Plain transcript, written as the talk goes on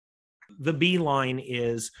The Beeline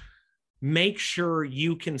is make sure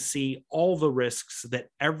you can see all the risks that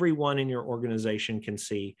everyone in your organization can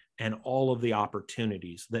see and all of the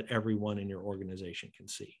opportunities that everyone in your organization can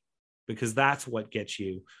see, because that's what gets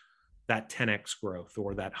you that 10x growth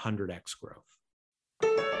or that 100x growth.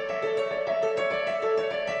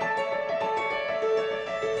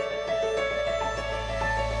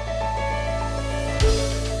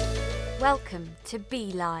 Welcome to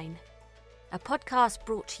Beeline, a podcast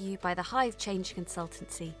brought to you by the Hive Change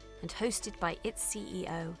Consultancy and hosted by its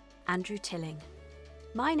CEO, Andrew Tilling.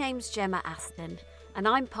 My name's Gemma Aston, and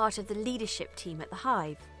I'm part of the leadership team at the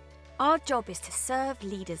Hive. Our job is to serve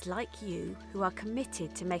leaders like you who are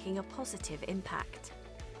committed to making a positive impact.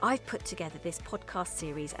 I've put together this podcast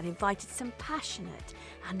series and invited some passionate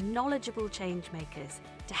and knowledgeable change makers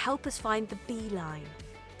to help us find the Beeline,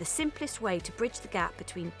 the simplest way to bridge the gap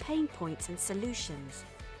between pain points and solutions,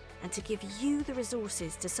 and to give you the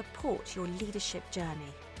resources to support your leadership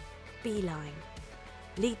journey. Beeline.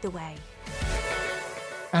 Lead the way.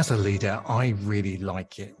 As a leader, I really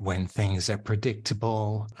like it when things are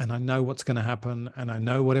predictable and I know what's going to happen and I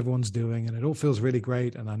know what everyone's doing and it all feels really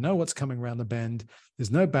great and I know what's coming around the bend. There's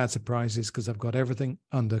no bad surprises because I've got everything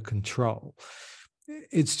under control.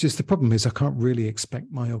 It's just the problem is I can't really expect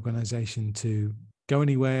my organization to go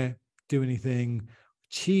anywhere, do anything,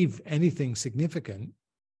 achieve anything significant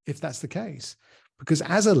if that's the case. Because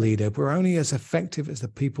as a leader, we're only as effective as the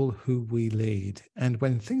people who we lead. And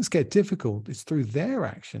when things get difficult, it's through their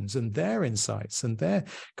actions and their insights and their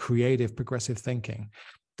creative, progressive thinking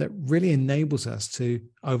that really enables us to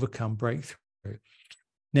overcome breakthrough.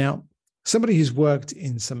 Now, somebody who's worked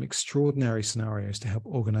in some extraordinary scenarios to help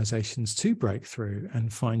organizations to break through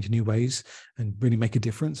and find new ways and really make a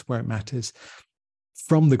difference where it matters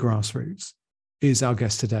from the grassroots is our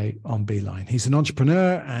guest today on Beeline. He's an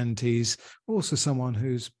entrepreneur and he's also someone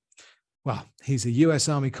who's, he's a US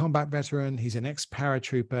Army combat veteran. He's an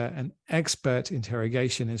ex-paratrooper, an expert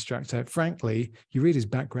interrogation instructor. Frankly, you read his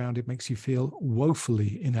background, it makes you feel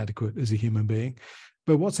woefully inadequate as a human being.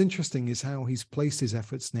 But what's interesting is how he's placed his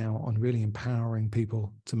efforts now on really empowering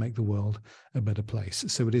people to make the world a better place.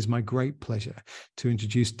 So it is my great pleasure to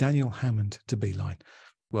introduce Daniel Hammond to Beeline.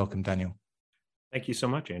 Welcome, Daniel. Thank you so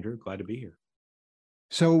much, Andrew. Glad to be here.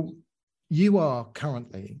 So you are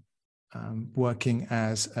currently working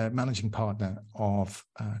as a managing partner of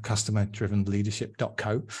customer-driven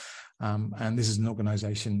leadership.co. And this is an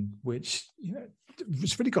organization which,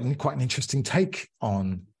 it's really got quite an interesting take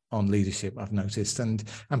on leadership, I've noticed, and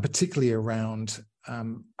particularly around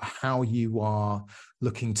how you are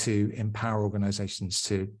looking to empower organizations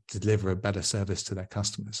to deliver a better service to their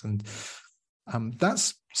customers. And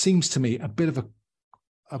that seems to me a bit of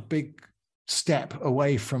a big step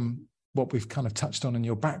away from what we've kind of touched on in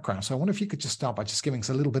your background. So I wonder if you could just start by just giving us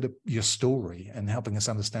a little bit of your story and helping us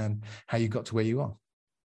understand how you got to where you are.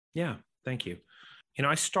 Yeah, thank you.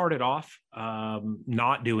 I started off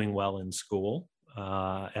not doing well in school,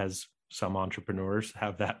 as some entrepreneurs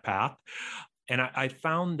have that path. And I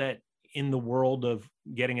found that in the world of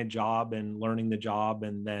getting a job and learning the job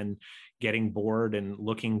and then getting bored and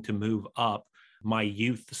looking to move up, my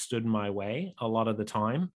youth stood in my way a lot of the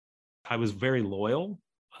time. I was very loyal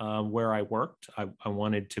where I worked. I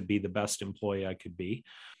wanted to be the best employee I could be.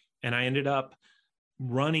 And I ended up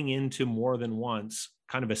running into more than once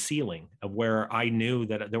kind of a ceiling of where I knew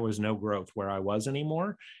that there was no growth where I was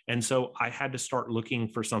anymore. And so I had to start looking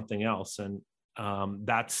for something else. And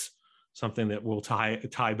that's something that we'll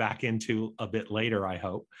tie back into a bit later, I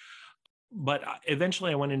hope. But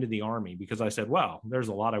eventually I went into the Army because I said, well, there's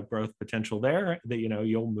a lot of growth potential there that,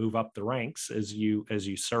 you'll move up the ranks as you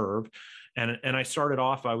serve. And I started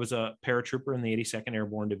off, I was a paratrooper in the 82nd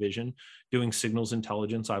Airborne Division doing signals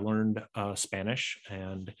intelligence. I learned Spanish,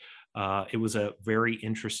 and it was a very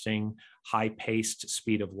interesting, high-paced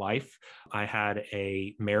speed of life. I had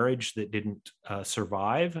a marriage that didn't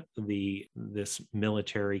survive this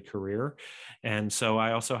military career. And so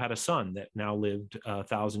I also had a son that now lived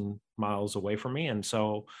 1,000 miles away from me. And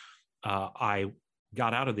so I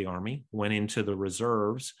got out of the Army, went into the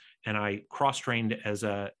reserves, and I cross-trained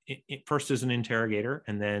first as an interrogator.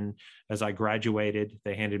 And then as I graduated,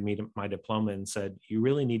 they handed me my diploma and said, you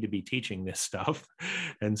really need to be teaching this stuff.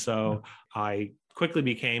 And so I quickly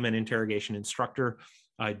became an interrogation instructor.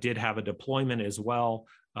 I did have a deployment as well,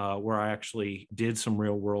 where I actually did some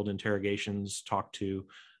real world interrogations, talked to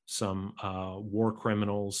some war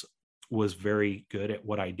criminals, was very good at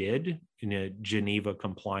what I did in a Geneva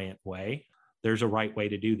compliant way. There's a right way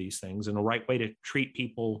to do these things and a right way to treat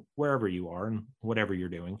people wherever you are and whatever you're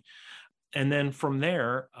doing. And then from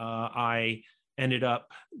there, I ended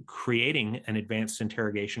up creating an advanced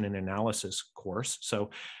interrogation and analysis course. So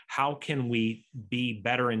how can we be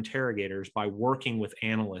better interrogators by working with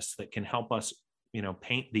analysts that can help us,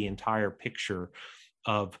 paint the entire picture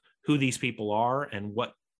of who these people are and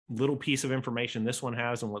what little piece of information this one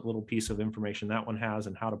has and what little piece of information that one has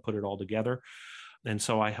and how to put it all together. And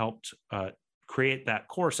so I helped create that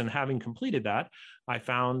course. And having completed that, I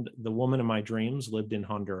found the woman of my dreams lived in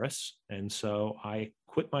Honduras. And so I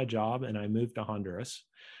quit my job and I moved to Honduras.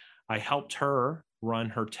 I helped her run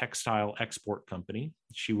her textile export company.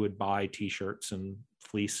 She would buy t-shirts and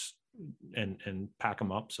fleece and pack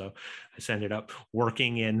them up. So I just ended up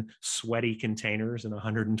working in sweaty containers in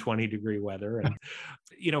 120-degree weather. And,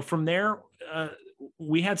 from there,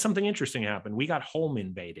 we had something interesting happen. We got home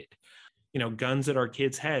invaded. Guns at our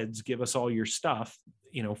kids' heads, give us all your stuff.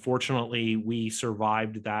 Fortunately, we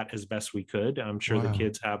survived that as best we could. I'm sure the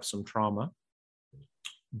kids have some trauma.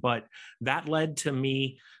 But that led to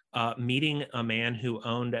me meeting a man who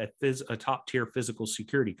owned a top-tier physical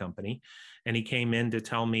security company. And he came in to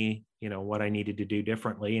tell me, what I needed to do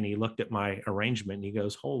differently. And he looked at my arrangement and he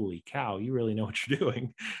goes, "Holy cow, you really know what you're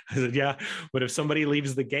doing." I said, "Yeah, but if somebody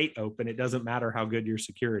leaves the gate open, it doesn't matter how good your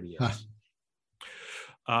security is."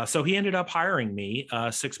 So he ended up hiring me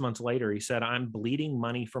 6 months later. He said, "I'm bleeding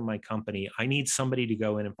money from my company. I need somebody to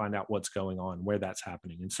go in and find out what's going on, where that's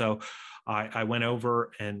happening." And so I went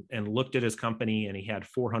over and looked at his company, and he had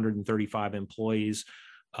 435 employees.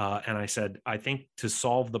 And I said, "I think to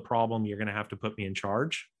solve the problem, you're going to have to put me in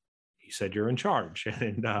charge." He said, "You're in charge."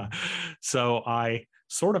 And so I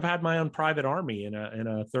sort of had my own private army in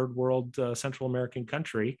a third world Central American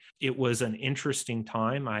country. It was an interesting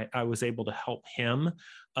time. I was able to help him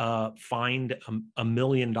find $1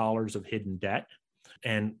 million of hidden debt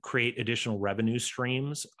and create additional revenue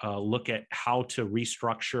streams, look at how to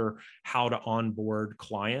restructure, how to onboard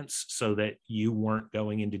clients so that you weren't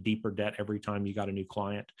going into deeper debt every time you got a new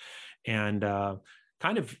client, and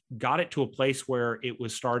kind of got it to a place where it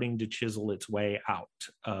was starting to chisel its way out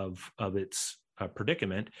of its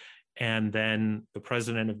predicament. And then the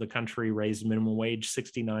president of the country raised minimum wage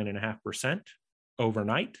 69.5%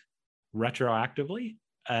 overnight, retroactively.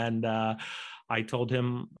 And I told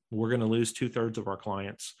him, "We're going to lose 2/3 of our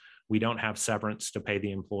clients. We don't have severance to pay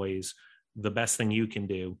the employees. The best thing you can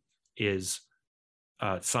do is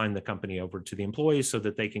sign the company over to the employees so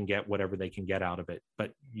that they can get whatever they can get out of it.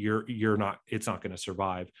 But it's not going to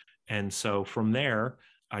survive." And so from there,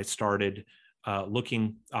 I started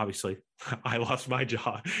looking. Obviously, I lost my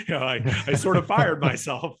job. I sort of fired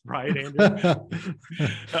myself, right, Andrew?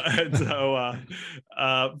 And so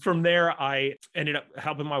from there, I ended up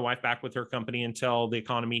helping my wife back with her company until the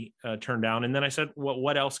economy turned down. And then I said, "Well,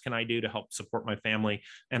 what else can I do to help support my family?"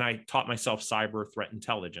 And I taught myself cyber threat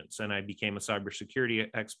intelligence, and I became a cybersecurity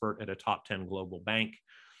expert at a top 10 global bank.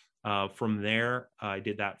 From there, I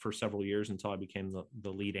did that for several years until I became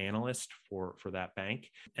the lead analyst for that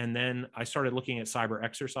bank. And then I started looking at cyber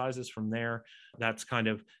exercises from there. That's kind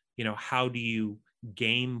of, how do you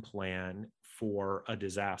game plan for a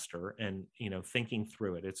disaster and, thinking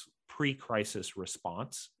through it. It's pre-crisis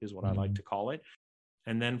response is what I like to call it.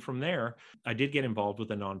 And then from there, I did get involved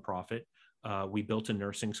with a nonprofit. We built a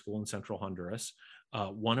nursing school in central Honduras.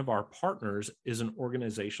 One of our partners is an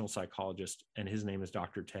organizational psychologist, and his name is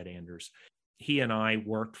Dr. Ted Anders. He and I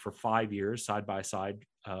worked for 5 years side by side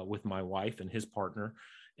with my wife and his partner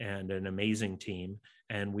and an amazing team.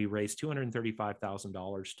 And we raised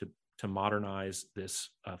 $235,000 to modernize this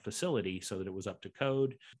facility so that it was up to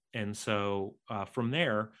code. And so from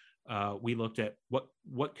there, we looked at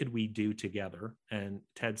what could we do together. And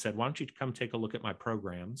Ted said, "Why don't you come take a look at my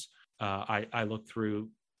programs?" I looked through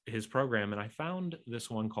his program and I found this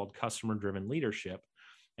one called Customer Driven Leadership.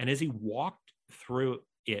 And as he walked through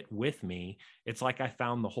it with me, it's like I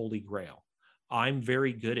found the Holy Grail. I'm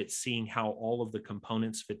very good at seeing how all of the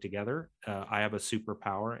components fit together. I have a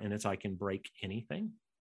superpower, and it's I can break anything.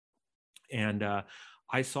 And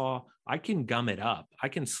I saw I can gum it up, I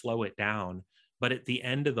can slow it down, but at the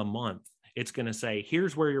end of the month, it's going to say,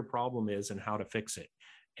 "Here's where your problem is and how to fix it."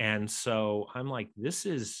 And so I'm like, this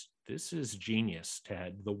is genius,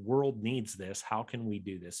 Ted. The world needs this. How can we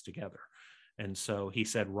do this together? And so he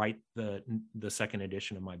said, "Write the second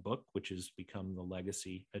edition of my book," which has become the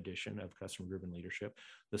legacy edition of Customer Driven Leadership.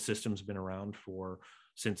 The system's been around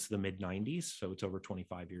since the mid 90s. So it's over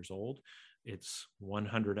 25 years old. It's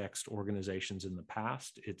 100x organizations in the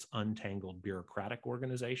past. It's untangled bureaucratic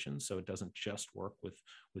organizations. So it doesn't just work with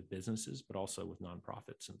businesses, but also with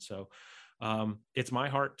nonprofits. And so it's my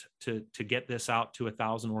heart to get this out to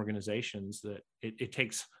 1,000 organizations. That it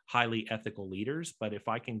takes highly ethical leaders, but if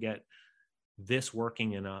I can get this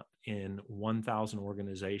working in in 1,000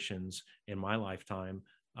 organizations in my lifetime,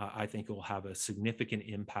 I think it will have a significant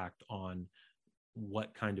impact on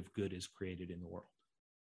what kind of good is created in the world.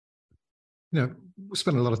 We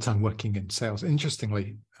spend a lot of time working in sales.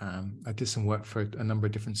 Interestingly, I did some work for a number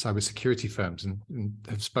of different cybersecurity firms and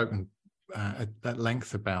have spoken at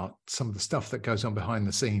length about some of the stuff that goes on behind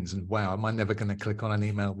the scenes. And wow, am I never going to click on an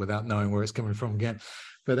email without knowing where it's coming from again?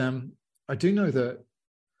 But I do know that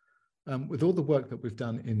with all the work that we've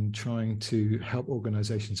done in trying to help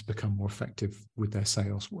organizations become more effective with their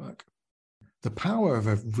sales work, the power of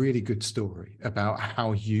a really good story about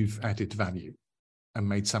how you've added value and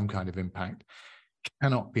made some kind of impact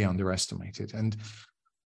cannot be underestimated. And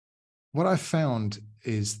what I've found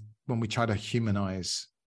is when we try to humanize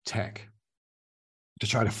tech, to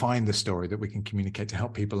try to find the story that we can communicate to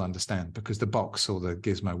help people understand, because the box or the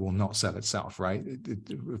gizmo will not sell itself, right?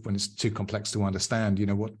 When it's too complex to understand,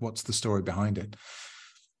 what's the story behind it?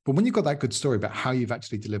 But when you've got that good story about how you've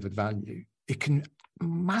actually delivered value, it can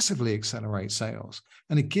massively accelerate sales.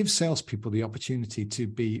 And it gives salespeople the opportunity to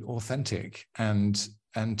be authentic and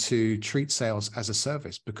to treat sales as a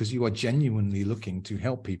service, because you are genuinely looking to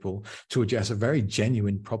help people to address a very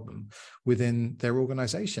genuine problem within their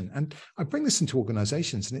organization. And I bring this into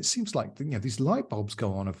organizations, and it seems like these light bulbs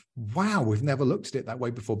go on of, wow, we've never looked at it that way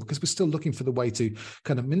before, because we're still looking for the way to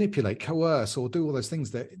kind of manipulate, coerce, or do all those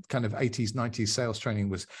things that kind of 80s, 90s sales training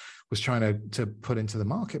was trying to put into the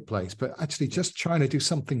marketplace. But actually just trying to do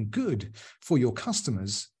something good for your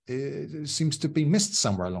customers, it seems to be missed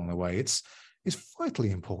somewhere along the way. It's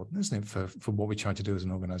vitally important, isn't it, for what we try to do as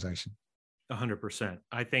an organization? 100%.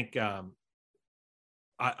 I think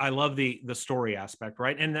I love the story aspect,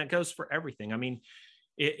 right? And that goes for everything. I mean,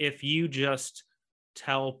 if you just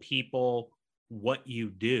tell people what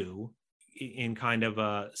you do in kind of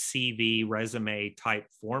a CV resume type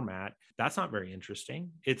format, that's not very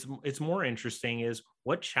interesting. It's more interesting is,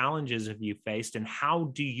 what challenges have you faced and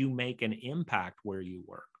how do you make an impact where you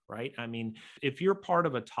work? Right? I mean, if you're part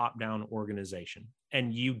of a top-down organization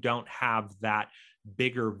and you don't have that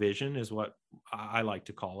bigger vision, is what I like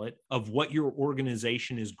to call it, of what your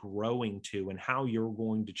organization is growing to and how you're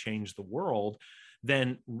going to change the world,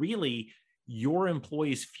 then really your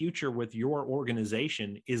employees' future with your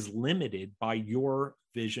organization is limited by your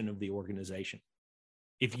vision of the organization.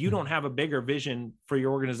 If you don't have a bigger vision for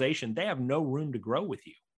your organization, they have no room to grow with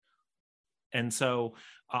you. And so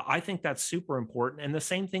I think that's super important. And the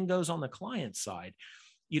same thing goes on the client side.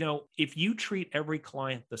 If you treat every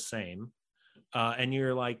client the same, and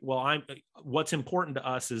you're like, well, what's important to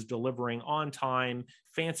us is delivering on time,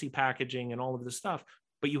 fancy packaging, and all of this stuff,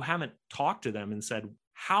 but you haven't talked to them and said,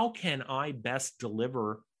 how can I best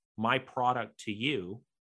deliver my product to you?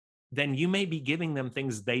 Then you may be giving them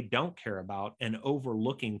things they don't care about and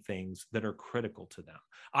overlooking things that are critical to them.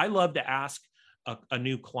 I love to ask a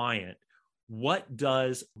new client, what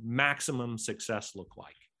does maximum success look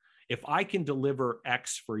like? If I can deliver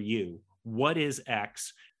X for you, what is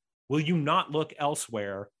X? Will you not look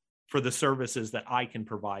elsewhere for the services that I can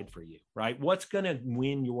provide for you, right? What's going to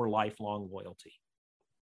win your lifelong loyalty?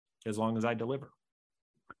 As long as I deliver.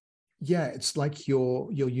 Yeah, it's like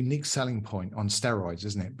your unique selling point on steroids,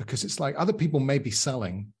 isn't it? Because it's like other people may be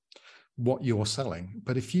selling what you're selling,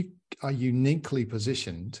 but if you are uniquely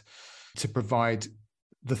positioned to provide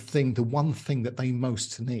the one thing that they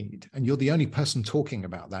most need, and you're the only person talking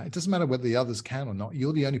about that, it doesn't matter whether the others can or not,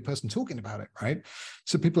 you're the only person talking about it, right?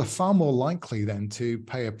 So people are far more likely then to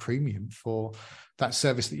pay a premium for that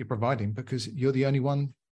service that you're providing, because you're the only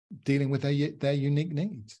one dealing with their unique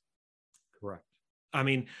needs. Correct. I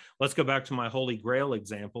mean, let's go back to my Holy Grail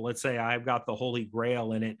example. Let's say I've got the Holy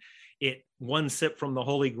Grail, and it one sip from the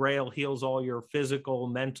Holy Grail heals all your physical,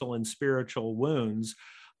 mental, and spiritual wounds.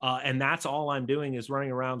 And that's all I'm doing is running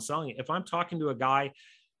around selling it. If I'm talking to a guy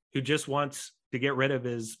who just wants to get rid of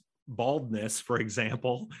his baldness, for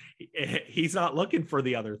example, he's not looking for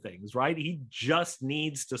the other things, right? He just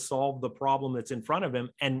needs to solve the problem that's in front of him.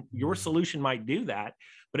 And your solution might do that.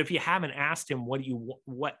 But if you haven't asked him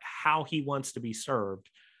how he wants to be served,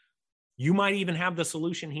 you might even have the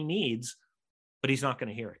solution he needs, but he's not going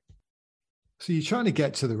to hear it. So you're trying to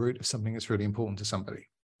get to the root of something that's really important to somebody.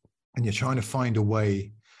 And you're trying to find a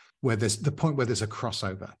way where there's the point where there's a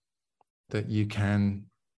crossover that you can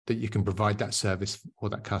provide that service for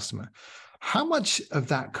that customer. How much of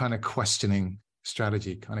that kind of questioning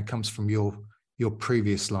strategy kind of comes from your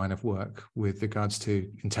previous line of work with regards to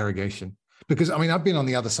interrogation? Because I mean, I've been on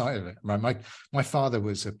the other side of it. Right? My father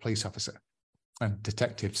was a police officer and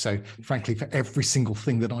detective. So frankly, for every single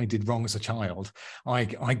thing that I did wrong as a child, I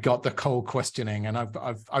got the cold questioning, and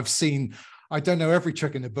I've seen I don't know every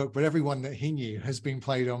trick in the book, but everyone that he knew has been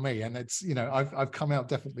played on me. And it's, you know, I've come out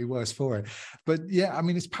definitely worse for it. But yeah, I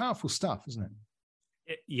mean, it's powerful stuff, isn't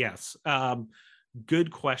it? Yes.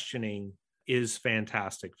 Good questioning is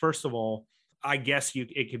fantastic. First of all, I guess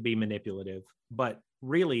it could be manipulative, but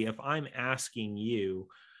really, if I'm asking you,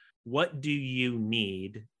 what do you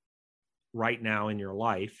need right now in your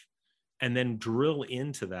life, and then drill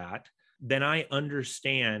into that, then I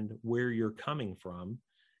understand where you're coming from.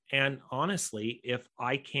 And honestly, if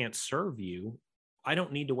I can't serve you, I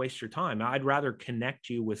don't need to waste your time. I'd rather connect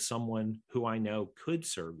you with someone who I know could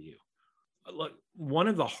serve you. Look, one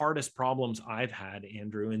of the hardest problems I've had,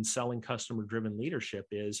 Andrew, in selling customer-driven leadership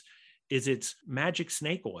is it's magic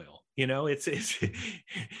snake oil. You know, it's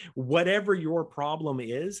whatever your problem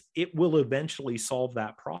is, it will eventually solve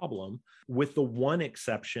that problem, with the one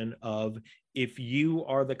exception of, if you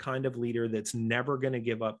are the kind of leader that's never going to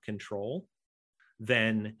give up control,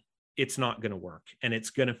 then it's not going to work. And it's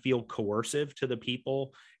going to feel coercive to the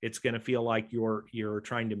people. It's going to feel like you're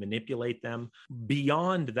trying to manipulate them.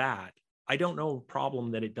 Beyond that, I don't know a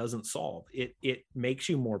problem that it doesn't solve. It makes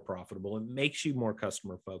you more profitable. It makes you more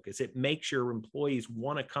customer focused. It makes your employees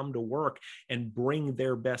want to come to work and bring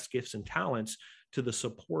their best gifts and talents to the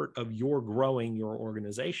support of your growing your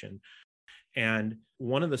organization. And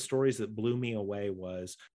one of the stories that blew me away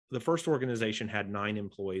was, the first organization had 9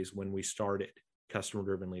 employees when we started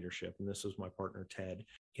customer-driven leadership. And this was my partner, Ted.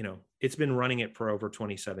 You know, it's been running it for over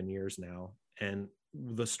 27 years now. And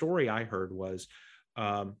the story I heard was,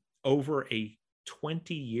 over a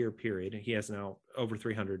 20-year period, he has now over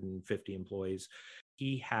 350 employees,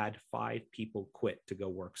 he had 5 people quit to go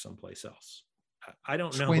work someplace else. I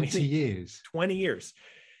don't know. 20 years. 20 years.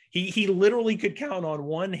 He literally could count on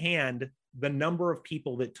one hand the number of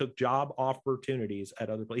people that took job opportunities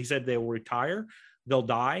at other places. He said they'll retire, they'll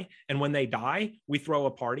die, and when they die, we throw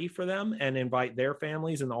a party for them and invite their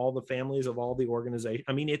families and all the families of all the organizations.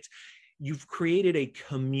 I mean, you've created a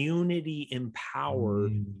community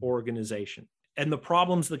empowered organization. And the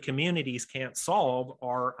problems the communities can't solve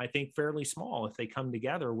are, I think, fairly small if they come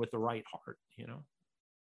together with the right heart, you know?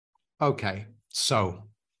 Okay, so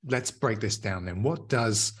let's break this down then. What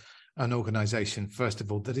does an organization, first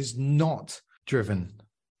of all, that is not driven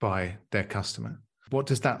by their customer, what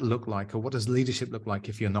does that look like? Or what does leadership look like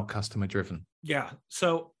if you're not customer driven? Yeah,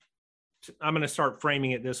 so I'm going to start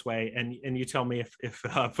framing it this way, and you tell me if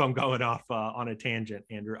I'm going off on a tangent,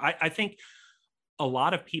 Andrew. I think a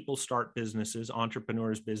lot of people start businesses,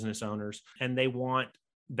 entrepreneurs, business owners, and they want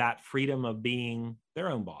that freedom of being their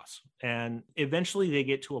own boss. And eventually they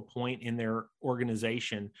get to a point in their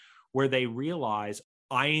organization where they realize,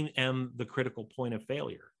 I am the critical point of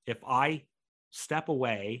failure. If I step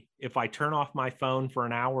away, if I turn off my phone for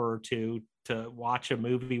an hour or two to watch a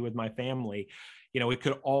movie with my family, you know, it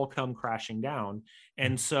could all come crashing down.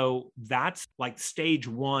 And so that's like stage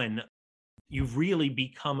one. You've really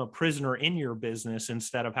become a prisoner in your business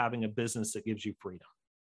instead of having a business that gives you freedom.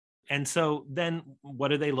 And so then what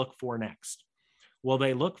do they look for next? Well,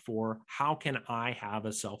 they look for, how can I have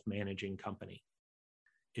a self-managing company?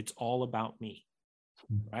 It's all about me,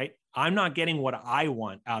 right? I'm not getting what I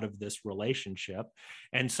want out of this relationship.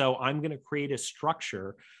 And so I'm going to create a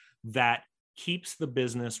structure that keeps the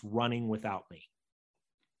business running without me.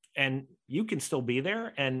 And you can still be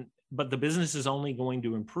there, but the business is only going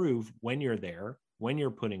to improve when you're there, when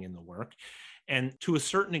you're putting in the work. And to a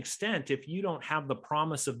certain extent, if you don't have the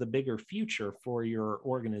promise of the bigger future for your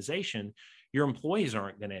organization, your employees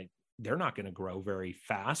they're not going to grow very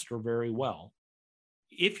fast or very well.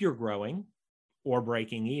 If you're growing or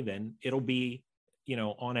breaking even, it'll be,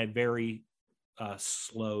 on a very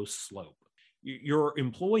slow slope. Your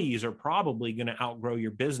employees are probably going to outgrow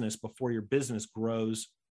your business before your business grows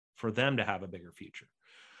for them to have a bigger future.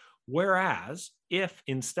 Whereas if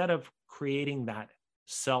instead of creating that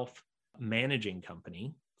self-managing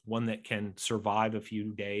company, one that can survive a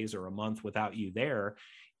few days or a month without you there,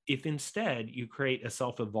 if instead you create a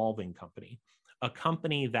self-evolving company, a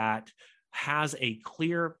company that has a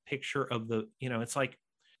clear picture of it's like,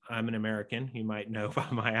 I'm an American, you might know by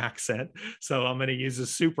my accent, so I'm going to use a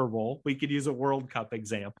Super Bowl. We could use a World Cup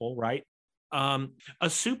example, right? A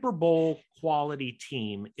Super Bowl quality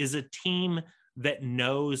team is a team that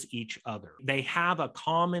knows each other. They have a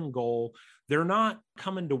common goal. They're not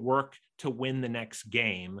coming to work to win the next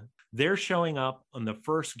game. They're showing up on the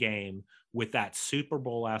first game with that Super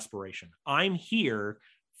Bowl aspiration. I'm here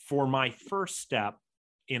for my first step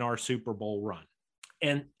in our Super Bowl run.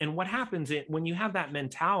 And what happens when you have that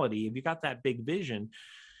mentality, if you got that big vision,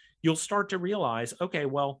 you'll start to realize, okay,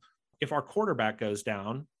 well, if our quarterback goes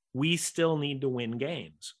down, we still need to win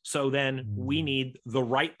games. So then we need the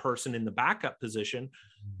right person in the backup position,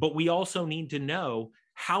 but we also need to know,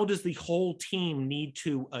 how does the whole team need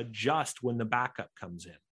to adjust when the backup comes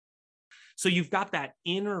in? So you've got that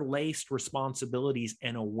interlaced responsibilities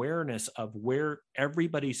and awareness of where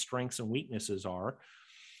everybody's strengths and weaknesses are.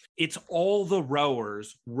 It's all the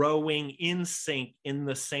rowers rowing in sync in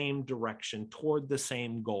the same direction toward the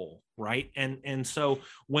same goal, right? And so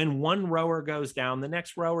when one rower goes down, the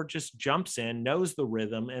next rower just jumps in, knows the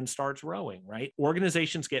rhythm, and starts rowing, right?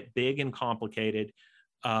 Organizations get big and complicated.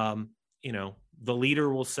 The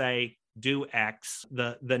leader will say, do X.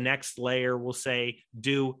 The next layer will say,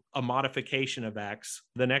 do a modification of X.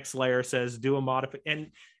 The next layer says, do a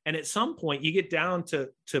modification. And at some point you get down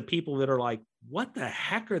to people that are like, what the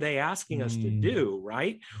heck are they asking us to do,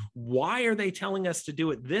 right? Why are they telling us to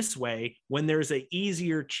do it this way when there's an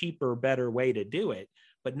easier, cheaper, better way to do it?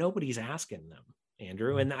 But nobody's asking them,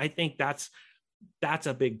 Andrew. And I think that's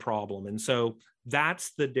a big problem. And so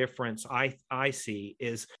that's the difference I see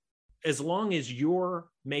is, as long as you're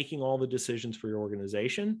making all the decisions for your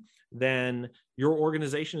organization, then your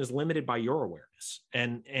organization is limited by your awareness.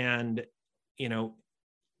 And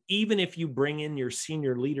even if you bring in your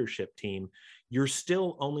senior leadership team, you're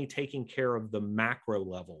still only taking care of the macro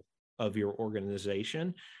level of your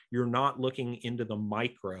organization. You're not looking into the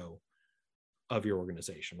micro of your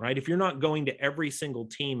organization, right? If you're not going to every single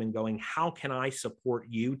team and going, how can I support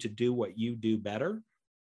you to do what you do better?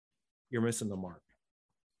 You're missing the mark.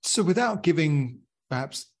 So without giving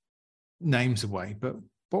perhaps names away, but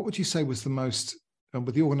what would you say was the most,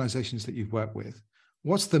 with the organizations that you've worked with,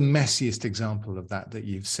 what's the messiest example of that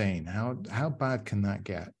you've seen? How bad can that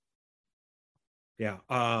get? Yeah.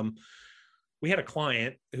 We had a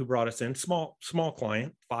client who brought us in, small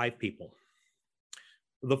client, 5 people.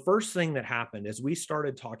 The first thing that happened is we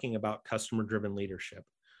started talking about customer-driven leadership.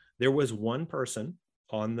 There was one person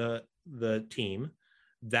on the team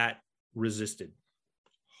that resisted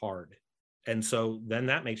hard. And so then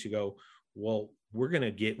that makes you go, well, we're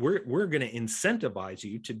going to incentivize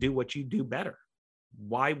you to do what you do better.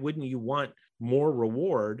 Why wouldn't you want more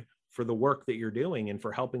reward for the work that you're doing and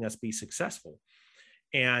for helping us be successful?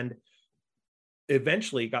 And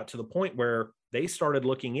eventually got to the point where they started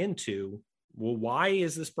looking into, well, why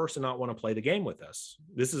is this person not want to play the game with us?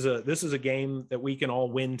 This is a game that we can all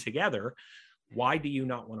win together. Why do you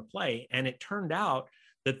not want to play? And it turned out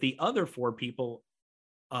that the other 4 people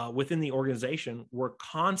within the organization were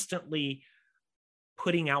constantly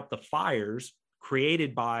putting out the fires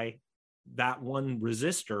created by that one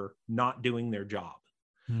resistor not doing their job.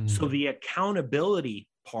 So the accountability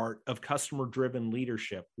part of customer-driven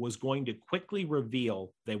leadership was going to quickly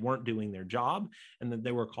reveal they weren't doing their job and that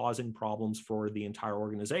they were causing problems for the entire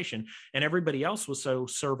organization. And everybody else was so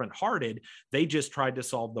servant-hearted, they just tried to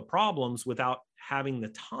solve the problems without having the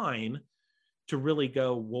time to really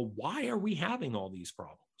go, well, why are we having all these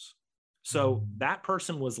problems? So that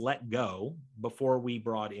person was let go before we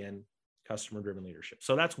brought in customer-driven leadership.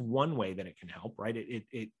 So that's one way that it can help, right?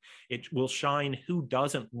 It will shine who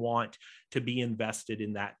doesn't want to be invested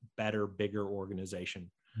in that better, bigger organization.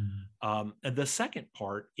 And the second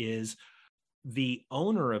part is the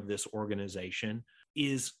owner of this organization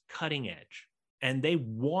is cutting edge, and they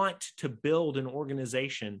want to build an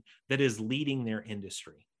organization that is leading their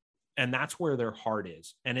industry. And that's where their heart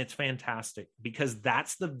is. And it's fantastic because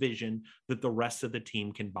that's the vision that the rest of the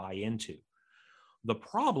team can buy into. The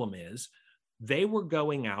problem is they were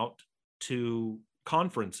going out to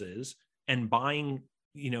conferences and buying,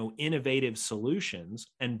 innovative solutions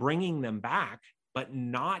and bringing them back, but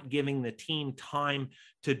not giving the team time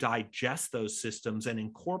to digest those systems and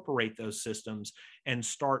incorporate those systems and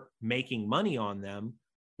start making money on them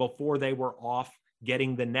before they were off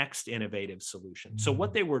getting the next innovative solution. So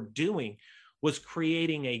what they were doing was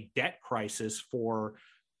creating a debt crisis for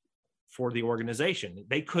the organization.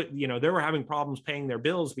 They were having problems paying their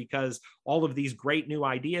bills because all of these great new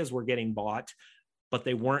ideas were getting bought, but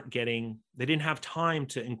they didn't have time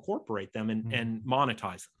to incorporate them and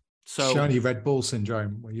monetize them. So shiny Red Bull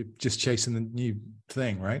syndrome, where you're just chasing the new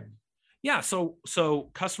thing, right? Yeah.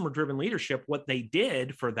 So customer-driven leadership, what they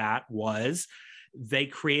did for that was they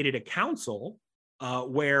created a council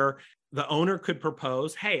where the owner could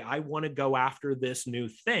propose, hey, I want to go after this new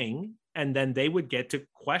thing. And then they would get to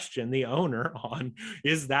question the owner on,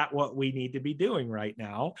 is that what we need to be doing right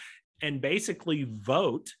now? And basically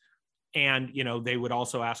vote. And, they would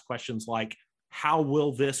also ask questions like, how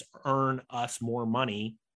will this earn us more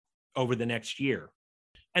money over the next year?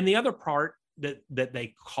 And the other part that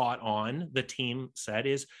they caught on, the team said,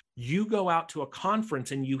 is you go out to a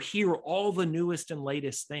conference and you hear all the newest and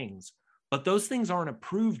latest things. but those things aren't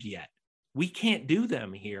approved yet. We can't do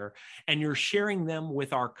them here. And you're sharing them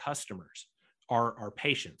with our customers, our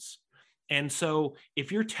patients. And so if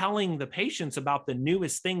you're telling the patients about the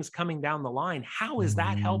newest things coming down the line, how is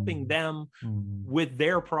that helping them with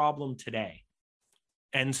their problem today?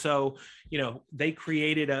 And so, they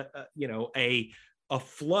created a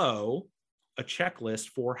flow, a checklist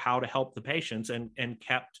for how to help the patients, and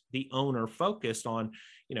kept the owner focused on,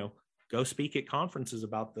 go speak at conferences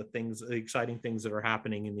about the exciting things that are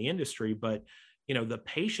happening in the industry. But, the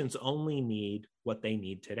patients only need what they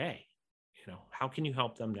need today. How can you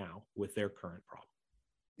help them now with their current problem?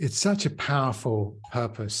 It's such a powerful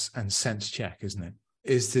purpose and sense check, isn't it?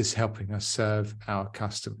 Is this helping us serve our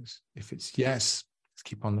customers? If it's yes, let's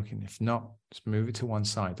keep on looking. If not, let's move it to one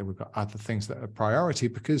side. Then we've got other things that are priority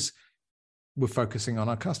because we're focusing on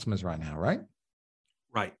our customers right now, right?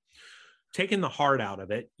 Right. Taking the heart out of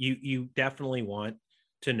it, you definitely want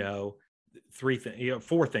to know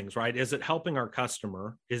four things, right? Is it helping our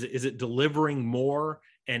customer? Is it delivering more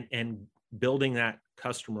and building that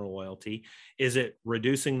customer loyalty? Is it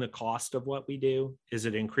reducing the cost of what we do? Is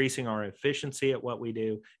it increasing our efficiency at what we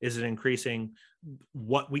do? Is it increasing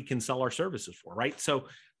what we can sell our services for, right? So,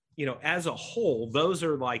 as a whole, those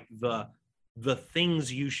are like the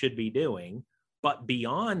things you should be doing. But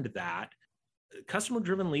beyond that,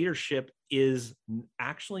 customer-driven leadership is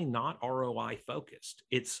actually not ROI focused.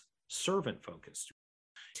 It's servant focused.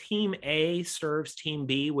 Team A serves Team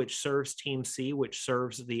B, which serves Team C, which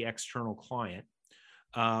serves the external client.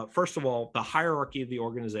 First of all, the hierarchy of the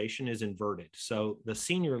organization is inverted. So the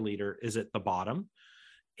senior leader is at the bottom,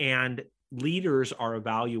 and leaders are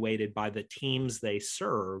evaluated by the teams they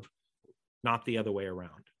serve, not the other way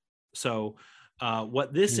around. So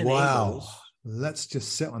what this enables... Wow. Let's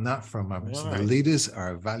just sit on that for a moment. So right. The leaders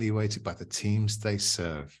are evaluated by the teams they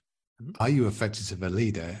serve. Are you effective as a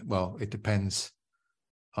leader? Well, it depends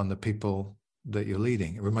on the people that you're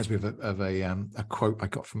leading. It reminds me of a quote I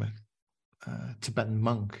got from a Tibetan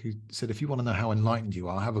monk who said, if you want to know how enlightened you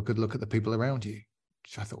are, have a good look at the people around you,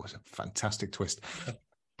 which I thought was a fantastic twist.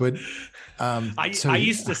 But I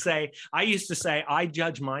used to say, I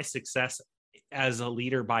judge my success as a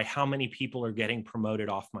leader by how many people are getting promoted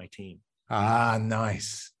off my team. Ah,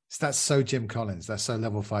 nice. So that's so Jim Collins. That's so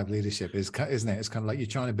level 5 leadership, isn't it? It's kind of like you're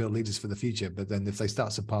trying to build leaders for the future, but then if they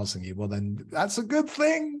start surpassing you, well, then that's a good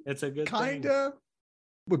thing. It's a good kind thing. of.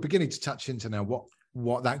 We're beginning to touch into now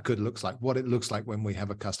what that good looks like, what it looks like when we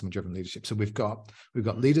have a customer-driven leadership. So we've got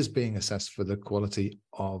leaders being assessed for the quality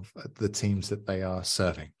of the teams that they are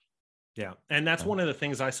serving. Yeah. And that's one of the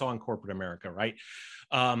things I saw in corporate America, right?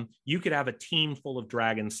 You could have a team full of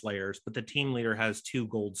dragon slayers, but the team leader has 2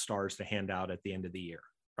 gold stars to hand out at the end of the year,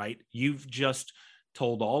 right? You've just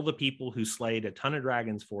told all the people who slayed a ton of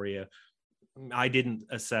dragons for you, I didn't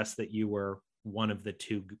assess that you were one of the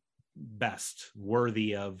 2 best,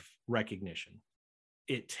 worthy of recognition.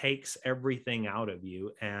 It takes everything out of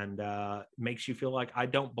you and makes you feel like I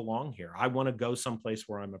don't belong here. I want to go someplace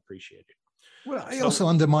where I'm appreciated. Well, it also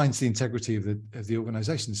undermines the integrity of the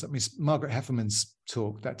organizations. I mean, Margaret Hefferman's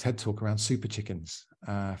talk, that TED talk around super chickens,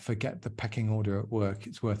 forget the pecking order at work,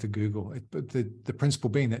 it's worth a Google. But the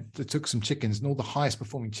principle being that they took some chickens and all the highest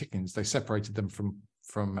performing chickens, they separated them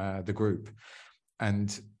from the group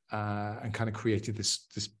and kind of created this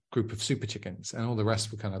group of super chickens, and all the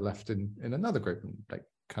rest were kind of left in another group, and they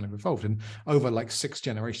kind of evolved. And over like 6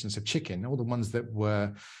 generations of chicken, all the ones that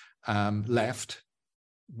were left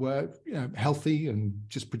were healthy and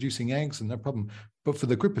just producing eggs and no problem. But for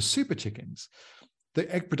the group of super chickens, the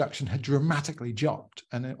egg production had dramatically dropped,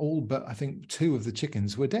 and all but I think 2 of the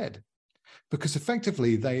chickens were dead, because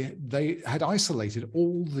effectively they had isolated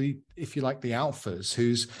all the, if you like, the alphas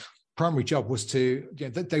whose primary job was to,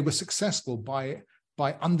 they were successful by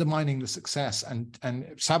undermining the success and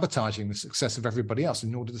sabotaging the success of everybody else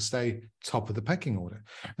in order to stay top of the pecking order.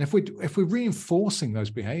 And if we're reinforcing those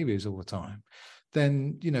behaviors all the time,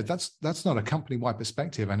 then that's not a company-wide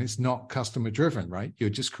perspective, and it's not customer-driven, right? You're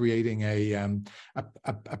just creating a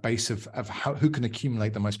base of who can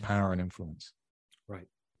accumulate the most power and influence. Right.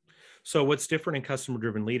 So what's different in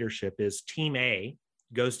customer-driven leadership is Team A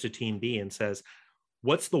goes to Team B and says,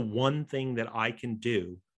 what's the one thing that I can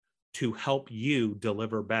do to help you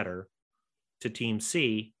deliver better to Team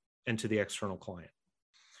C and to the external client?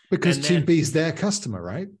 Because Team B is their customer,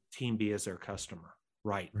 right? Team B is their customer,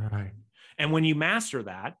 right? Right. And when you master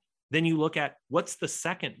that, then you look at what's the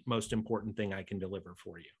second most important thing I can deliver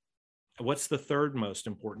for you? What's the third most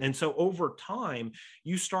important? And so over time,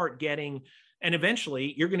 you start getting, and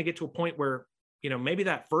eventually you're going to get to a point where, maybe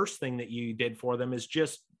that first thing that you did for them is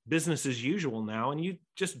just business as usual now, and you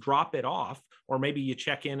just drop it off, or maybe you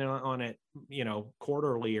check in on it,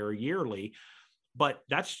 quarterly or yearly. But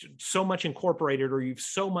that's so much incorporated, or you've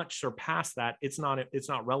so much surpassed that it's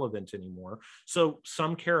not relevant anymore. So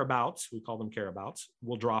some careabouts, we call them careabouts,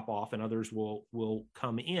 will drop off, and others will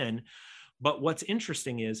come in. But what's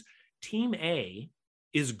interesting is Team A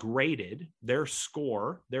is graded, their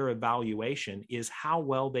score, their evaluation is how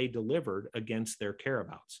well they delivered against their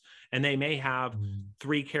careabouts. And they may have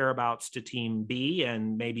 3 careabouts to Team B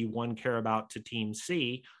and maybe 1 careabout to Team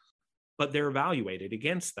C, but they're evaluated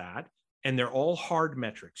against that. And they're all hard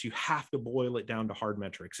metrics. You have to boil it down to hard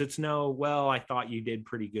metrics. It's well, I thought you did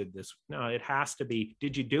pretty good this. No, it has to be,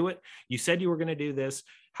 did you do it? You said you were going to do this.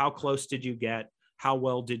 How close did you get? How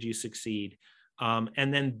well did you succeed?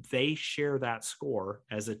 And then they share that score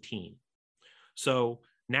as a team. So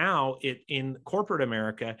now in corporate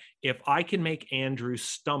America, if I can make Andrew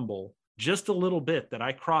stumble just a little bit, that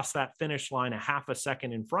I cross that finish line a half a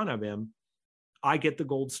second in front of him, I get the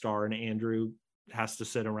gold star, and Andrew has to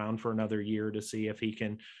sit around for another year to see if he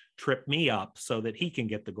can trip me up so that he can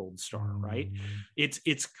get the gold star, right? It's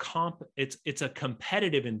a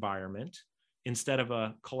competitive environment instead of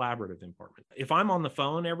a collaborative environment. If I'm on the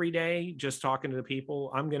phone every day just talking to the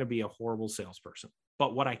people, I'm going to be a horrible salesperson.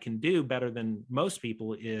 But what I can do better than most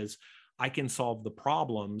people is I can solve the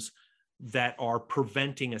problems that are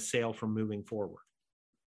preventing a sale from moving forward.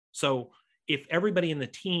 So if everybody in the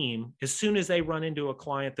team, as soon as they run into a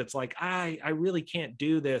client that's like, I really can't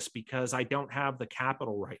do this because I don't have the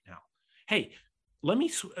capital right now. Hey, let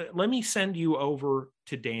me send you over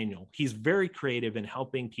to Daniel. He's very creative in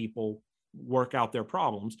helping people work out their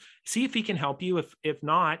problems. See if he can help you. If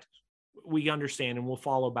not, we understand, and we'll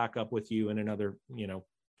follow back up with you in another,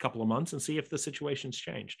 couple of months and see if the situation's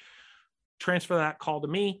changed. Transfer that call to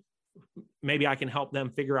me. Maybe I can help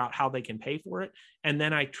them figure out how they can pay for it. And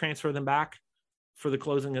then I transfer them back for the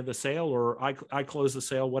closing of the sale, or I close the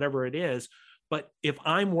sale, whatever it is. But if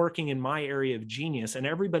I'm working in my area of genius and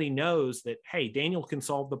everybody knows that, hey, Daniel can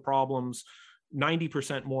solve the problems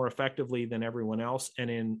 90% more effectively than everyone else, and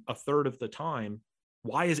in a third of the time,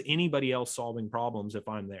 why is anybody else solving problems if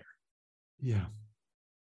I'm there?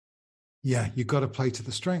 Yeah, you've got to play to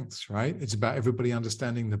the strengths, right? It's about everybody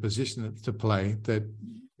understanding the position to play that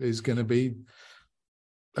is going to be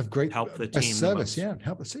of great help the best team service. Yeah,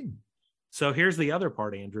 help the team. So here's the other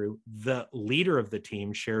part, Andrew. The leader of the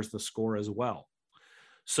team shares the score as well.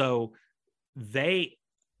 So 70%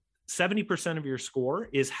 of your score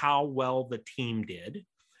is how well the team did.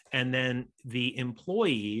 And then the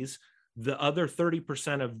employees, the other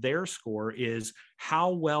 30% of their score is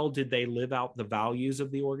how well did they live out the values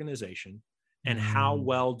of the organization, and how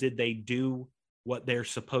well did they do what they're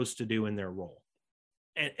supposed to do in their role.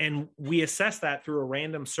 And we assess that through a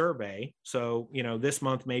random survey. So, this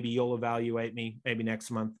month, maybe you'll evaluate me. Maybe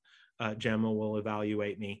next month, Gemma will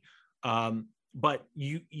evaluate me. But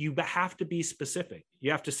you have to be specific.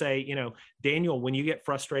 You have to say, Daniel, when you get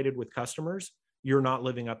frustrated with customers, you're not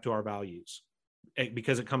living up to our values,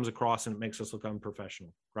 because it comes across and it makes us look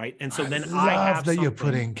unprofessional, right? And so then I have that you're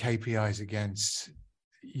putting KPIs against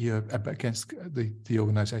the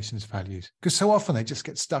organization's values, because so often they just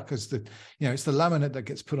get stuck as it's the laminate that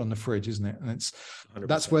gets put on the fridge, isn't it? And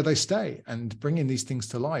that's where they stay. And bringing these things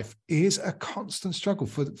to life is a constant struggle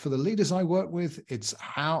for the leaders I work with. It's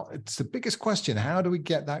the biggest question: how do we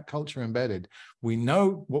get that culture embedded? We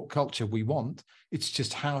know what culture we want. It's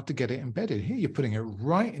just how to get it embedded. Here, you're putting it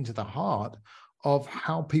right into the heart of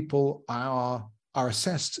how people are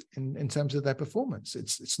assessed in terms of their performance.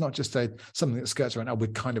 It's not just something that skirts around,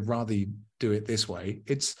 we'd kind of rather you do it this way.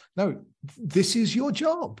 It's no, this is your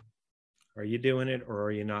job. Are you doing it, or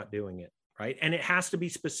are you not doing it? Right. And it has to be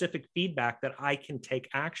specific feedback that I can take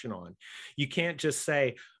action on. You can't just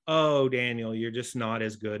say, oh, Daniel, you're just not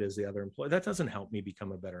as good as the other employee. That doesn't help me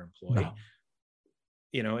become a better employee.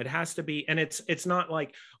 No. It has to be, and it's not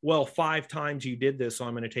like, well, 5 times you did this, so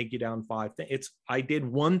I'm going to take you down 5 things. I did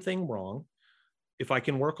one thing wrong. If I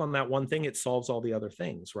can work on that one thing, it solves all the other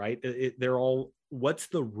things, right? They're all, what's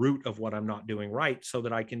the root of what I'm not doing right, so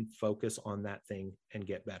that I can focus on that thing and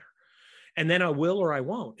get better. And then I will, or I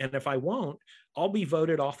won't. And if I won't, I'll be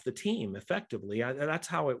voted off the team effectively. That's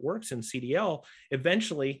how it works in CDL.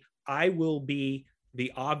 Eventually, I will be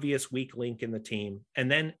the obvious weak link in the team. And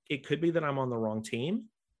then it could be that I'm on the wrong team,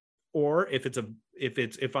 or if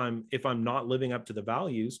I'm not living up to the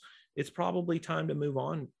values, it's probably time to move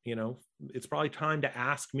on. It's probably time to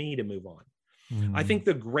ask me to move on. I think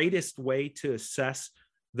the greatest way to assess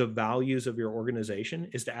the values of your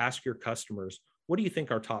organization is to ask your customers, what do you think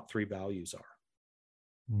our top 3 values are?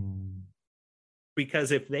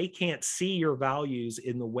 Because if they can't see your values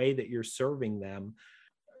in the way that you're serving them,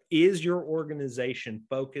 is your organization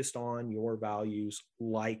focused on your values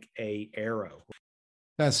like a arrow?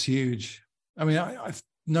 That's huge. I mean, I've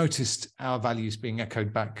noticed our values being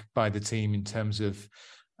echoed back by the team in terms of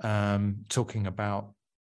talking about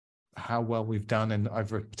how well we've done. And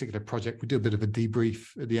over a particular project, we do a bit of a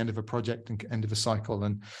debrief at the end of a project and end of a cycle.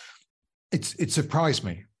 And it surprised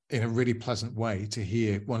me in a really pleasant way to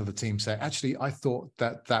hear one of the team say, actually, I thought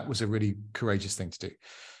that was a really courageous thing to do.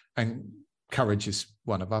 And courage is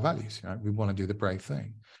one of our values. Right? We want to do the brave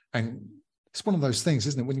thing. And it's one of those things,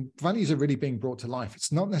 isn't it? When values are really being brought to life,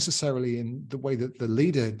 it's not necessarily in the way that the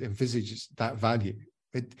leader envisages that value.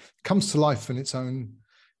 It comes to life in its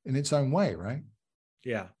own way, right?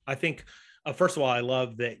 Yeah, I think first of all, I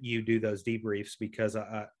love that you do those debriefs, because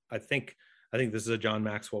I think this is a John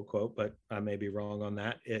Maxwell quote, but I may be wrong on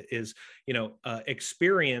that. It is,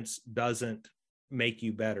 experience doesn't make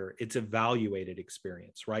you better. It's evaluated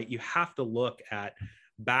experience, right? You have to look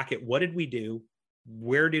back at what did we do?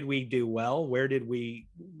 Where did we do well? Where did we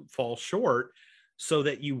fall short? So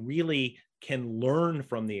that you really can learn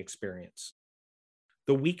from the experience.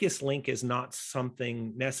 The weakest link is not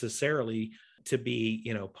something necessarily to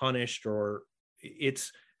be, punished, or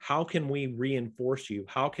it's how can we reinforce you?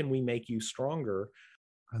 How can we make you stronger?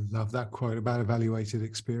 I love that quote about evaluated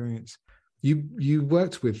experience. You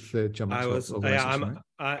worked with John Maxwell.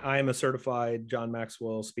 I am a certified John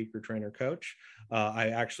Maxwell speaker, trainer, coach. I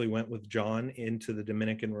actually went with John into the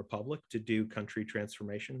Dominican Republic to do country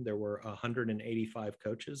transformation. There were 185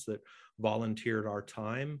 coaches that volunteered our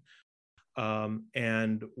time.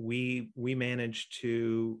 And we managed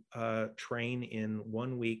to train in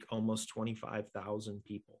 1 week almost 25,000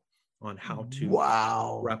 people on how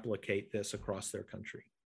to replicate this across their country.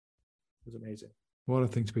 It was amazing. What a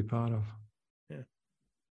thing to be part of. Yeah.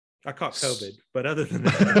 I caught COVID, but other than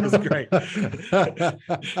that, it was great.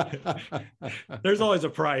 There's always a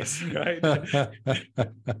price, right?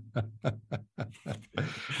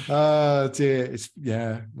 Oh dear.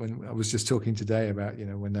 When I was just talking today about,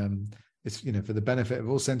 when it's, for the benefit of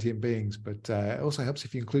all sentient beings, but it also helps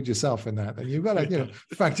if you include yourself in that, and you've got to,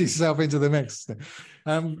 factor yourself into the mix. For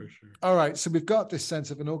sure. All right. So we've got this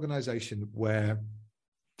sense of an organization where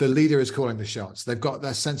the leader is calling the shots. They've got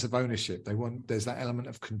that sense of ownership. There's that element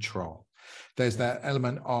of control. There's that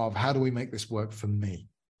element of how do we make this work for me?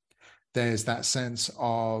 There's that sense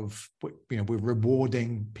of, we're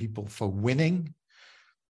rewarding people for winning,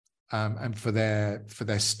 and for their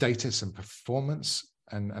status and performance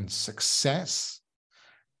and success.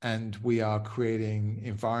 And we are creating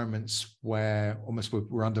environments where almost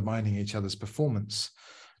we're undermining each other's performance.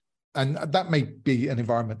 And that may be an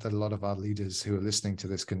environment that a lot of our leaders who are listening to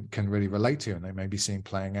this can really relate to, and they may be seeing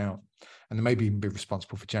playing out, and they may even be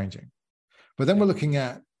responsible for changing. But then we're looking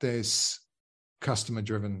at this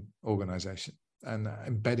customer-driven organization and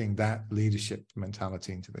embedding that leadership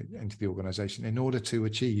mentality into the organization in order to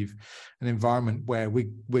achieve an environment where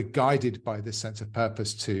we're guided by this sense of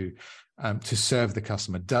purpose to serve the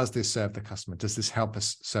customer. Does this serve the customer? Does this help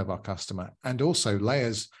us serve our customer? And also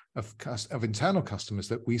layers of internal customers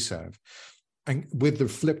that we serve, and with the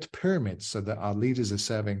flipped pyramid, so that our leaders are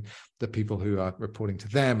serving the people who are reporting to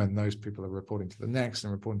them, and those people are reporting to the next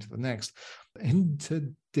and reporting to the next.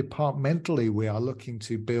 Interdepartmentally, we are looking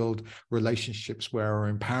to build relationships where we're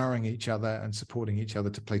empowering each other and supporting each other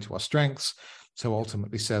to play to our strengths, so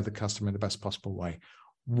ultimately serve the customer in the best possible way.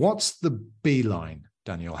 What's the Beeline,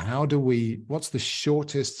 Daniel? What's the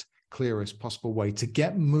shortest, clearest possible way to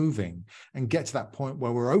get moving and get to that point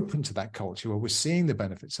where we're open to that culture, where we're seeing the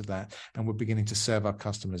benefits of that, and we're beginning to serve our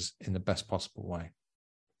customers in the best possible way?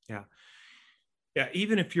 Yeah.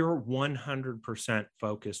 Even if you're 100%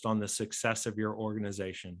 focused on the success of your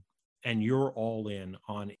organization and you're all in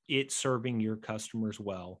on it serving your customers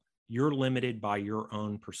well, you're limited by your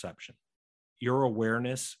own perception. Your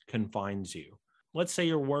awareness confines you. Let's say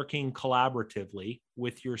you're working collaboratively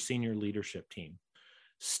with your senior leadership team.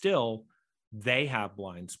 Still, they have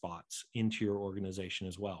blind spots into your organization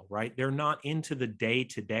as well, right? They're not into the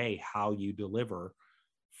day-to-day how you deliver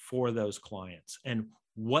for those clients, and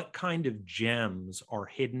what kind of gems are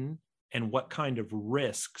hidden and what kind of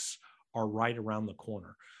risks are right around the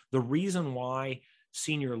corner. The reason why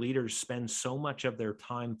senior leaders spend so much of their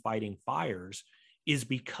time fighting fires is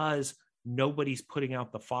because nobody's putting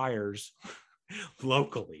out the fires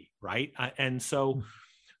locally, right? And so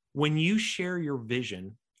when you share your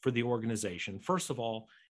vision for the organization, first of all,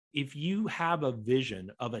 if you have a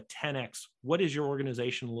vision of a 10x, what does your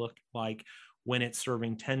organization look like when it's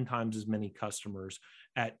serving 10 times as many customers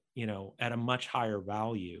at a much higher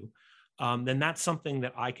value? Then that's something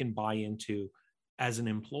that I can buy into as an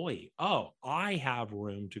employee. Oh, I have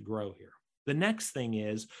room to grow here. The next thing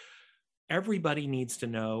is everybody needs to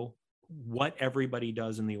know what everybody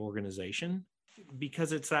does in the organization,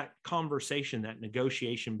 because it's that conversation, that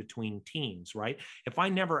negotiation between teams, right? If I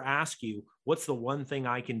never ask you, what's the one thing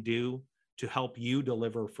I can do to help you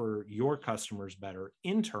deliver for your customers better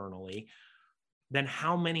internally, then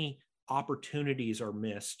how many opportunities are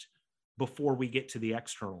missed before we get to the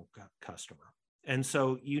external customer? And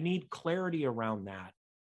so you need clarity around that.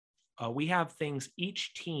 We have things,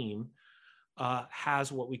 each team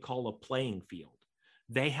has what we call a playing field.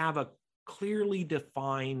 They have a clearly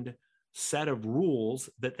defined set of rules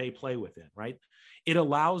that they play within, right? It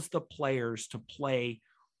allows the players to play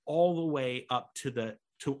all the way up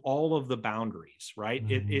to all of the boundaries, right?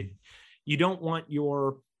 Mm-hmm. You don't want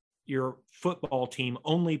your football team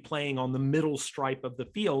only playing on the middle stripe of the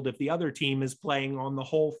field if the other team is playing on the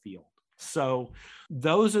whole field. So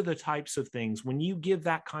those are the types of things when you give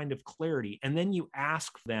that kind of clarity, and then you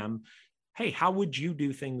ask them, hey, how would you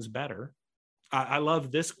do things better? I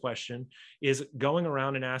love this question, is going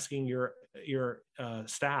around and asking your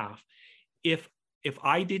staff, if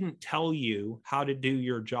I didn't tell you how to do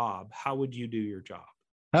your job, how would you do your job?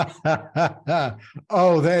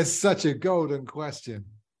 Oh, there's such a golden question.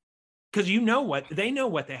 Because they know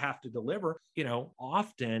what they have to deliver.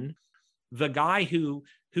 Often the guy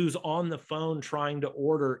who's on the phone trying to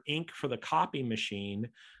order ink for the copy machine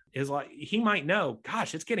is like, he might know,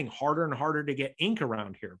 gosh, it's getting harder and harder to get ink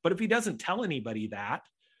around here. But if he doesn't tell anybody that,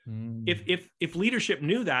 if leadership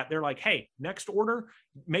knew that, they're like, hey, next order,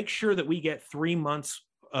 make sure that we get 3 months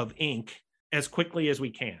of ink as quickly as we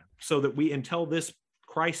can, so that until this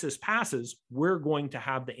crisis passes, we're going to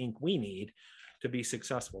have the ink we need to be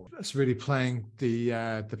successful. That's really playing the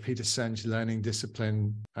Peter Senge learning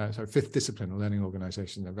discipline, fifth discipline or learning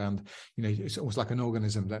organization around, it's almost like an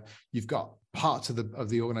organism that you've got parts of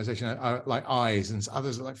the organization are like eyes and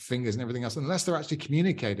others are like fingers and everything else. Unless they're actually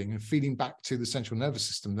communicating and feeding back to the central nervous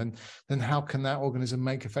system, then how can that organism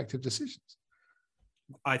make effective decisions?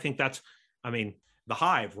 I think that's, the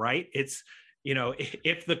hive, right? It's,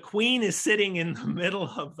 if the queen is sitting in the middle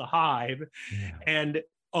of the hive and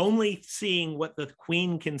only seeing what the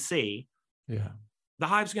queen can see, the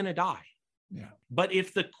hive's going to die. But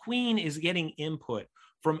if the queen is getting input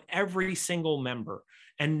from every single member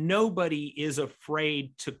and nobody is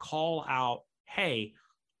afraid to call out, hey,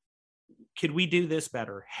 could we do this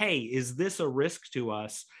better? Hey, is this a risk to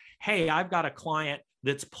us? Hey, I've got a client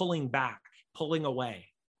that's pulling back, pulling away.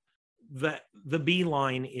 The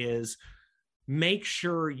Beeline is, make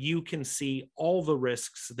sure you can see all the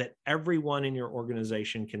risks that everyone in your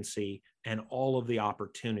organization can see and all of the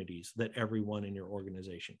opportunities that everyone in your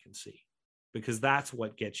organization can see, because that's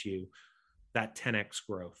what gets you that 10x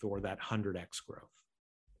growth or that 100x growth.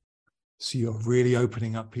 So you're really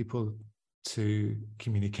opening up people to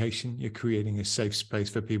communication. You're creating a safe space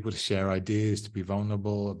for people to share ideas, to be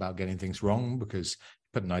vulnerable about getting things wrong, because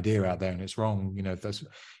put an idea out there and it's wrong,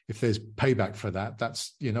 if there's payback for that,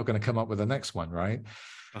 you're not going to come up with the next one, right?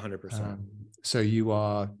 100%. So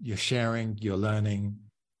you're sharing, you're learning,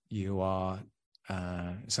 you are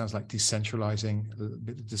it sounds like decentralizing a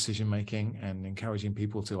bit of decision making and encouraging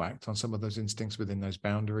people to act on some of those instincts within those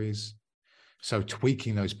boundaries. So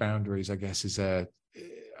tweaking those boundaries, I guess, is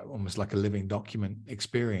almost like a living document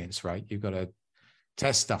experience, right? You've got to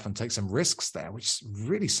test stuff and take some risks there, which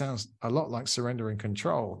really sounds a lot like surrendering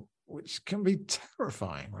control, which can be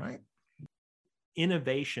terrifying, right?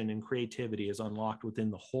 Innovation and creativity is unlocked within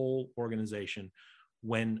the whole organization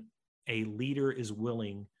when a leader is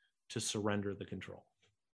willing to surrender the control.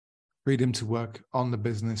 Freedom to work on the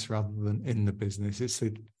business rather than in the business. It's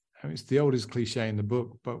the oldest cliche in the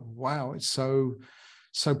book, but wow, it's so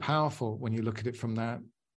powerful when you look at it from that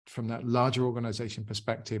larger organization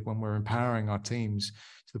perspective, when we're empowering our teams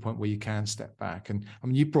to the point where you can step back. And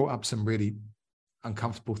you brought up some really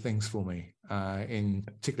uncomfortable things for me,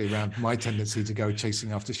 particularly around my tendency to go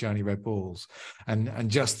chasing after shiny red balls.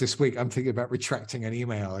 And just this week, I'm thinking about retracting an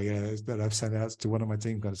email that I've sent out to one of my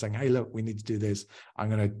team, kind of saying, "Hey, look, we need to do this. I'm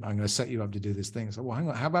gonna set you up to do this thing." So, well, hang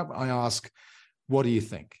on. How about I ask, what do you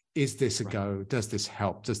think? Is this a go? Does this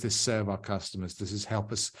help? Does this serve our customers? Does this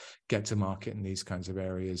help us get to market in these kinds of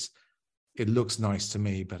areas? It looks nice to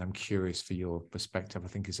me, but I'm curious for your perspective. I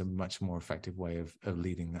think is a much more effective way of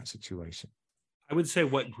leading that situation. I would say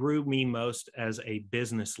what grew me most as a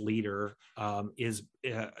business leader is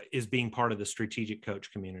being part of the strategic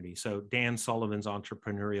coach community. So Dan Sullivan's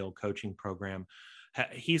entrepreneurial coaching program,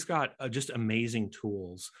 he's got just amazing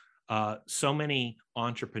tools. So many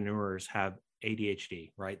entrepreneurs have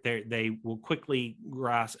ADHD, right? They will quickly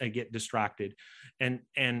grasp and get distracted. And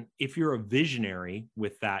if you're a visionary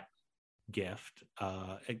with that gift,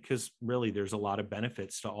 because really there's a lot of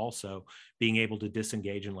benefits to also being able to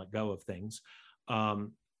disengage and let go of things.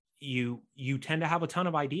 You tend to have a ton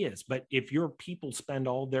of ideas, but if your people spend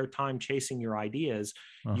all their time chasing your ideas,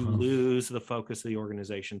 you lose the focus of the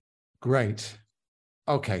organization. Great.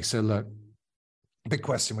 Okay, so look, big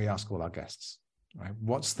question we ask all our guests, right?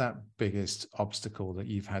 What's that biggest obstacle that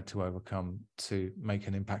you've had to overcome to make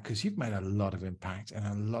an impact? Because you've made a lot of impact in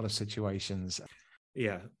a lot of situations.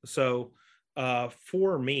 Yeah. So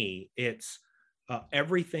for me, it's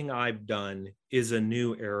everything I've done is a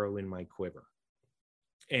new arrow in my quiver.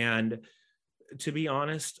 And to be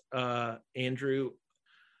honest, Andrew,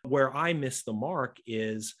 where I miss the mark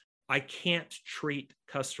is I can't treat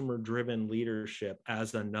customer-driven leadership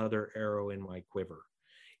as another arrow in my quiver.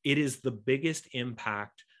 It is the biggest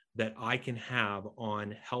impact that I can have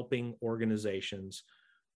on helping organizations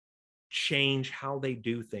change how they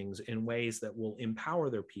do things in ways that will empower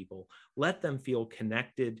their people, let them feel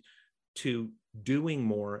connected to doing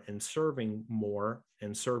more and serving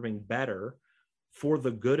better for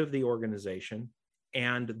the good of the organization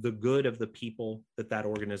and the good of the people that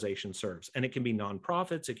organization serves. And it can be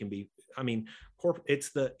nonprofits, it can be,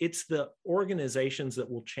 it's the organizations that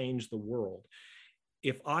will change the world.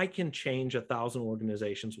 If I can change 1,000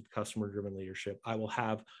 organizations with customer-driven leadership, I will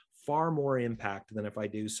have far more impact than if I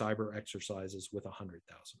do cyber exercises with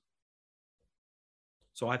 100,000.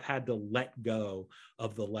 So I've had to let go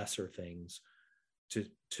of the lesser things to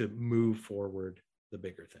move forward the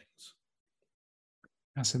bigger things.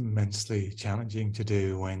 That's immensely challenging to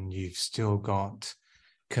do when you've still got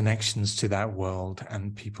connections to that world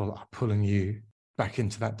and people are pulling you back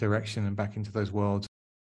into that direction and back into those worlds.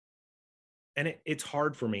 And it's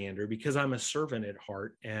hard for me, Andrew, because I'm a servant at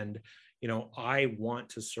heart, and I want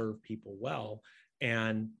to serve people well,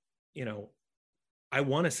 and I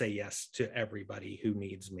want to say yes to everybody who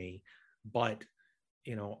needs me, but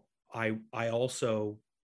I also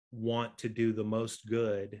want to do the most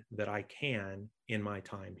good that I can in my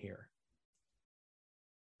time here.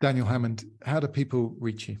 Daniel Hammond, how do people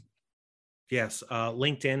reach you? Yes,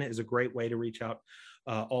 LinkedIn is a great way to reach out.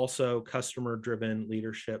 Also,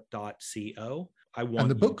 customerdrivenleadership.co. I want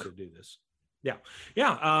the book? you to do this. Yeah.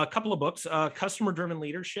 A couple of books. Customer Driven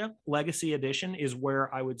Leadership Legacy Edition is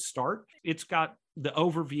where I would start. It's got the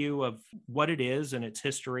overview of what it is and its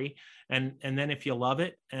history. And then if you love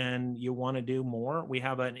it and you want to do more, we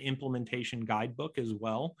have an implementation guidebook as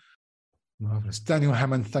well. Marvelous. Daniel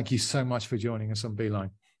Hammond, thank you so much for joining us on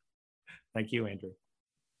Beeline. Thank you, Andrew.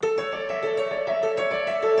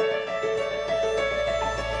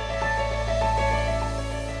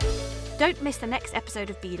 Don't miss the next episode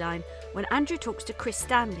of Beeline when Andrew talks to Chris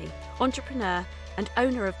Stanley, entrepreneur and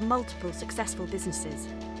owner of multiple successful businesses.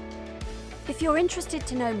 If you're interested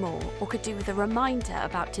to know more or could do with a reminder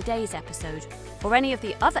about today's episode or any of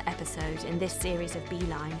the other episodes in this series of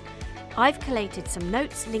Beeline, I've collated some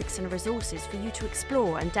notes, links and resources for you to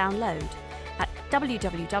explore and download at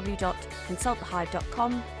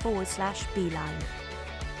www.consultthehive.com/Beeline.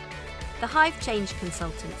 The Hive Change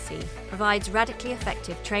Consultancy provides radically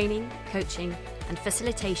effective training, coaching, and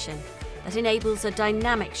facilitation that enables a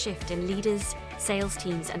dynamic shift in leaders, sales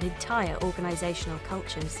teams, and entire organisational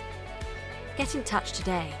cultures. Get in touch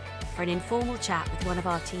today for an informal chat with one of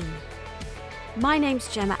our team. My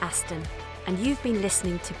name's Gemma Aston, and you've been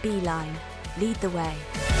listening to Beeline. Lead the way.